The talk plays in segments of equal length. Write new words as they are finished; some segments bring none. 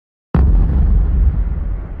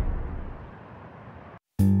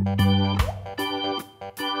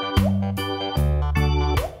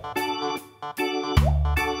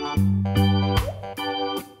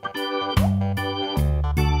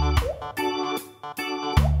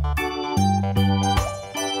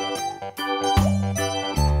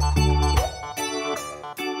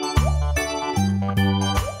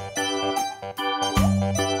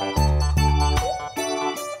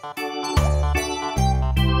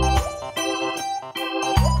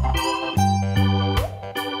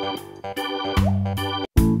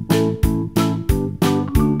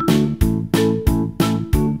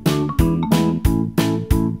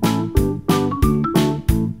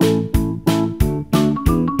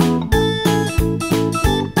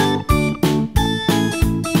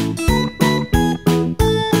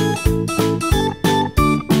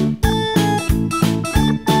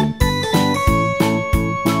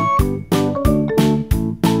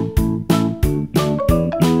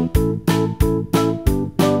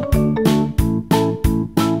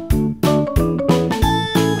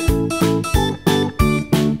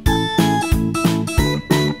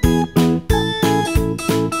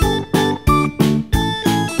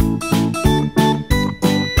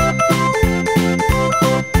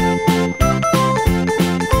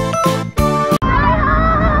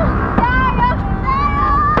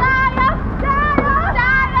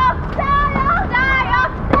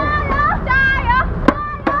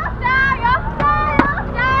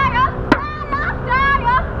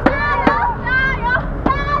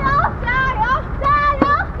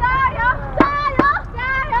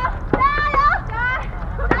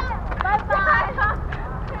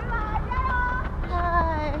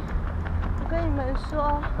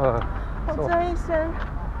我这一生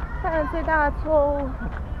犯的最大的错误，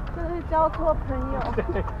就是交错朋友，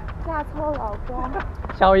嫁错老公。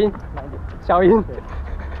消音，消音。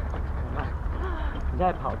你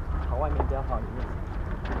在跑外面，不要跑里面。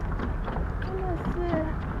真的是。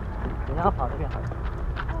等下要跑那边好了。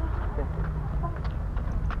对。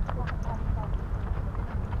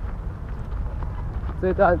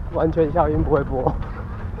这段完全消音不会播。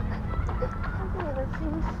这是我的心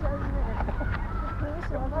声哎。凭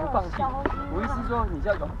什么都有消音？我意思说，你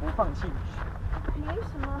叫永不放弃。凭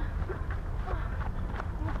什么？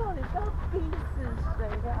你到底是要逼死谁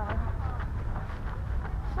的啊？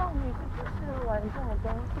少女就不是玩这种东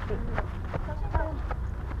西。小心点！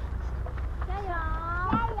加油！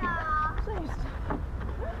加油！这里是。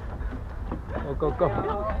Go go go！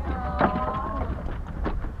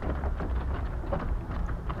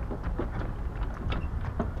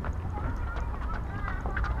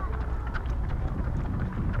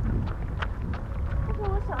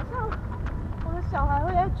 小孩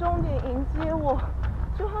会在终点迎接我，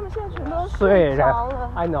就他们现在全部都睡着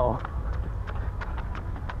了。I know。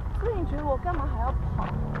所以你觉得我干嘛还要跑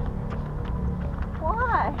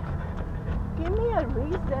 ？Why? Give me a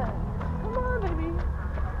reason. Come on, baby.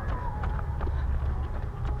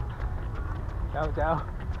 加油加油！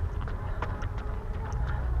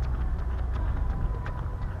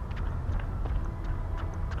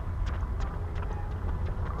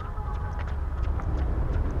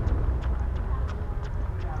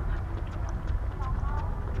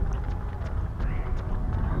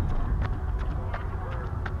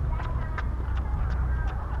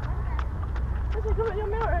根本就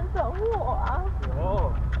没有人等我啊！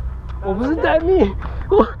哦，我不是待命，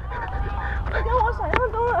我跟我想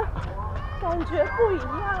象中的感觉不一样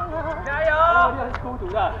啊！加油！你是孤独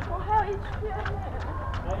的。我还有一圈呢。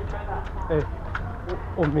还有一圈呢。哎，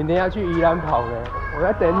我明天要去宜兰跑呢，我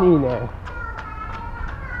在等你呢。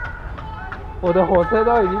我的火车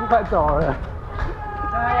都已经快走了。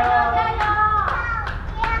加油！加油！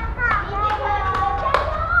加油！加油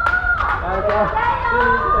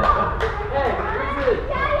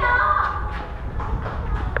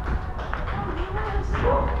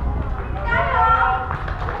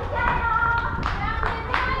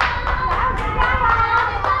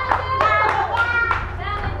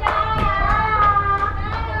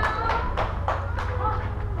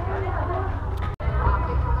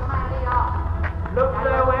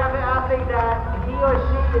！Thank you. He or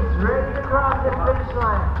she looks very, very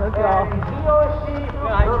sharp.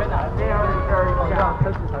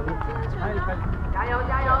 加油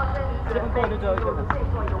加油！这边过就最后一个了。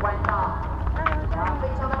做一个弯道，然后非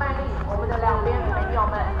常的卖力。我们的两边的美友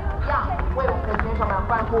们一样为我们的选手们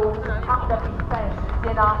欢呼。他们的比赛时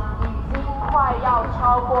间呢，已经快要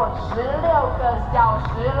超过16个小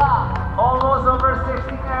时了。Almost over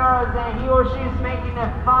 16 hours, and he or she is making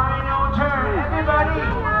the final turn. Everybody,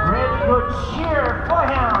 ready to cheer for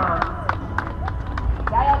him.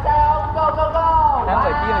 加油加油 ，Go Go Go！ 待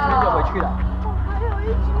会第2圈就回去了。哦，还有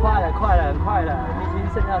一圈。快了快了很快了，已经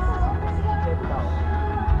剩下10几圈不到了。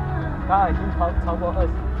刚刚已经超过20、30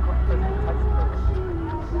分。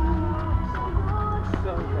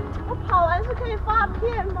我跑完是可以发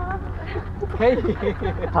片吗？可以。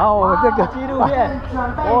好，我这个纪录片，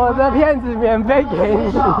我的片子免费给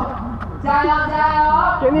你，加油加油！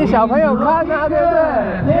给你小朋友看啊，对不对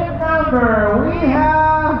Team number we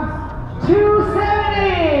have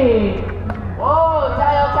 270。哦，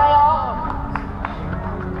加油加油！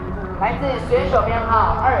来自选手编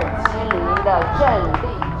号270的郑立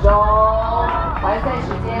中，完赛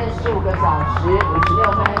时间15个小时56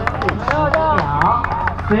分41秒。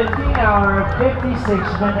15 hours, 56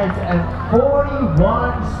 minutes and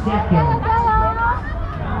 41 seconds.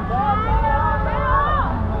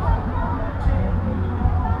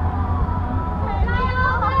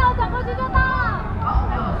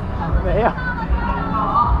 没有。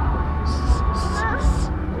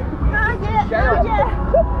加油！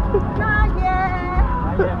那也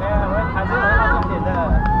没有，还是回到终点的，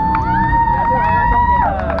还是回到终点的。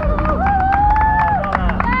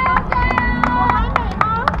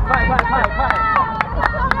快！快了，快了，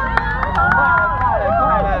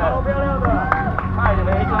快了，没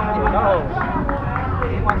终点喽，已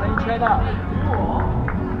经完成1圈了，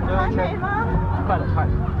最后1圈，快了。妈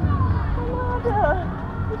的！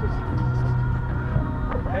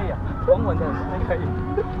可以啊，稳稳的，可以。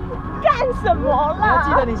干什么啦？你要记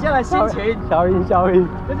得你现在的心情，消音，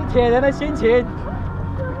这是铁人的心情。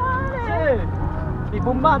是，你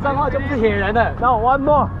不骂脏话就不是铁人了。那我 one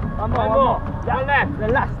more， One more. One lap. The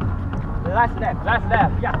last lap.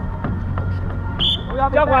 Yeah. 不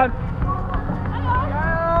要管。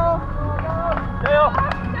加油！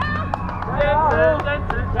坚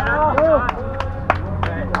持，加油！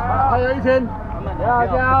还有1圈，加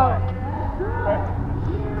油！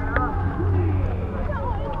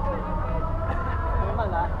慢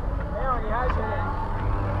来，没有，你还有1圈。